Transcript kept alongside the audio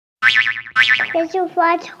Did you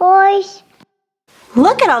want toys?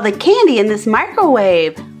 Look at all the candy in this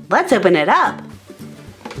microwave. Let's open it up.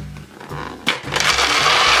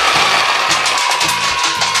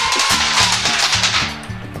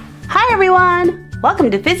 Hi everyone! Welcome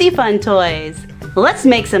to Fizzy Fun Toys. Let's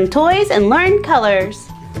make some toys and learn colors.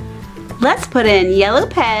 Let's put in yellow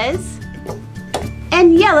PEZ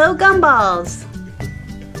and yellow gumballs.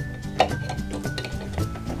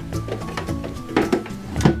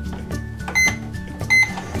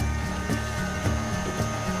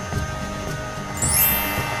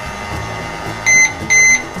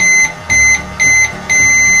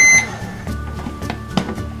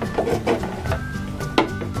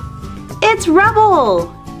 It's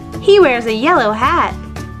Rubble! He wears a yellow hat.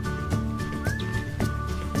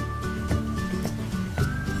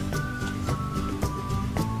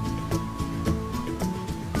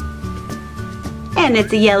 And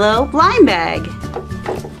it's a yellow blind bag.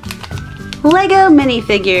 Lego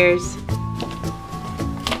minifigures.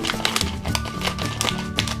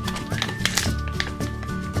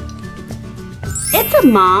 It's a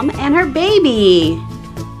mom and her baby.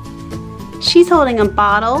 She's holding a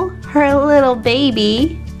bottle, her little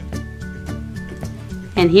baby.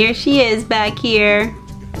 And here she is back here.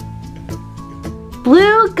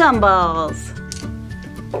 Blue gumballs.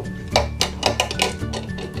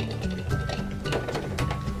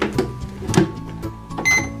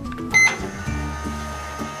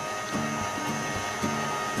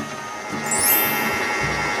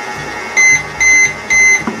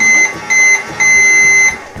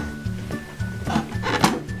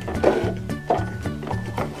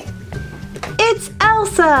 It's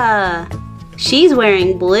Elsa! She's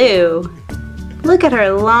wearing blue. Look at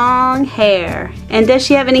her long hair. And does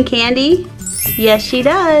she have any candy? Yes, she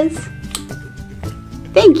does.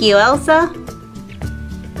 Thank you, Elsa.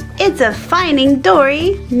 It's a Finding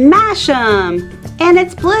Dory Mashem. And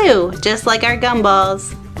it's blue, just like our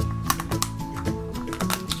gumballs.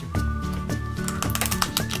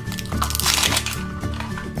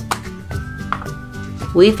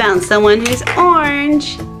 We found someone who's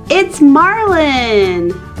orange. It's Marlin.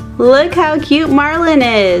 Look how cute Marlin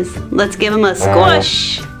is. Let's give him a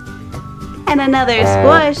squish. And another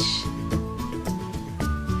squish.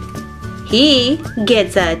 He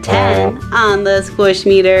gets a 10 on the squish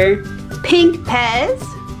meter. Pink PEZ.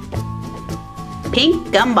 Pink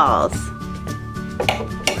gumballs.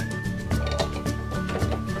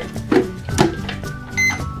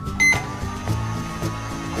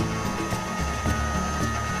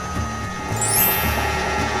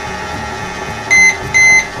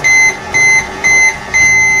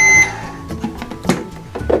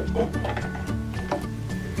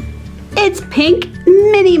 It's Pink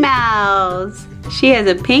Minnie Mouse. She has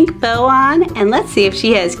a pink bow on, and let's see if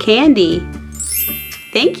she has candy.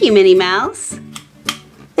 Thank you, Minnie Mouse.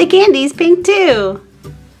 The candy's pink too.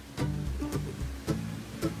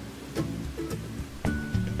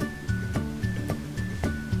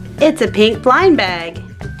 It's a pink blind bag.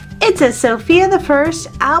 It's a Sophia the First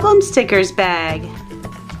album stickers bag.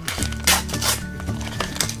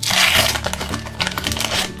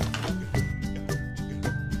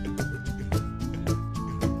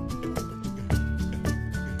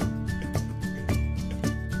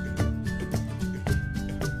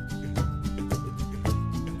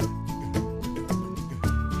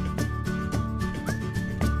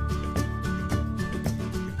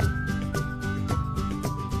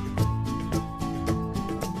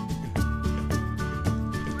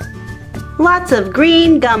 Lots of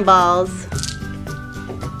green gumballs.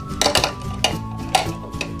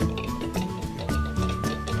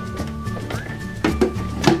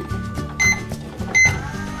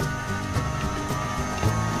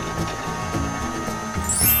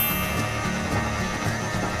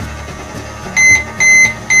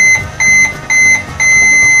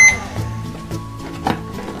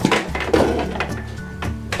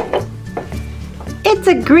 It's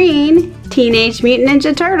a green Teenage Mutant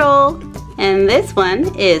Ninja Turtle. And this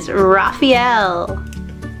one is Raphael.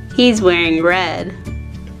 He's wearing red.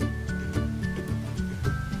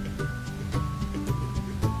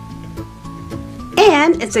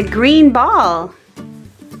 And it's a green ball.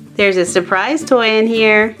 There's a surprise toy in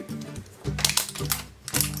here.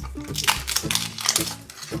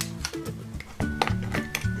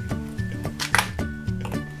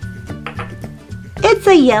 It's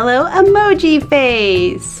a yellow emoji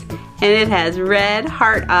face. And it has red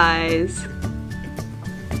heart eyes.